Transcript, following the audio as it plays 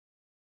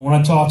I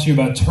want to talk to you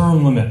about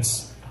term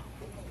limits.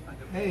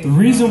 The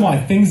reason why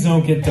things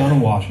don't get done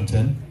in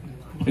Washington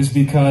is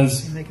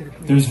because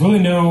there's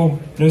no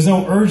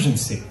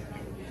urgency.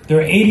 There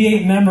are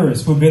 88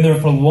 members who've been there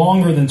for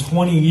longer than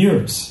 20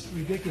 years.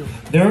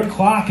 Their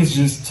clock is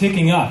just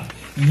ticking up.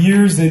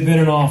 Years they've been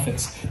in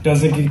office.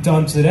 Doesn't get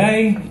done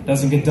today,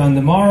 doesn't get done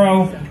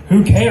tomorrow.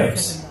 Who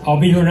cares? I'll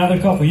be here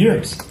another couple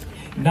years.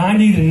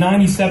 90 to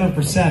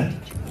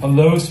 97% of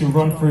those who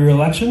run for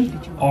re-election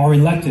are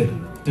elected.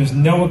 There's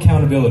no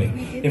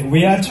accountability. If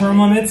we had term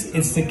limits,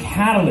 it's the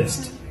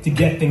catalyst to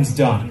get things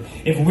done.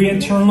 If we had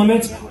term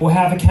limits, we'll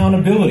have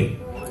accountability.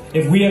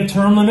 If we have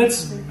term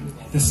limits,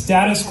 the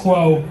status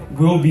quo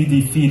will be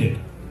defeated.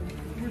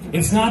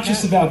 It's not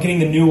just about getting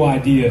the new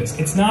ideas.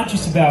 It's not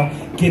just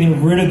about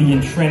getting rid of the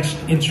entrenched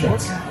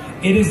interests.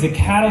 It is the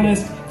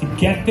catalyst to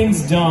get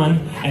things done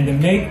and to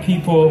make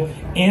people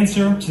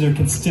answer to their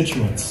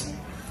constituents.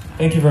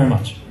 Thank you very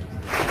much.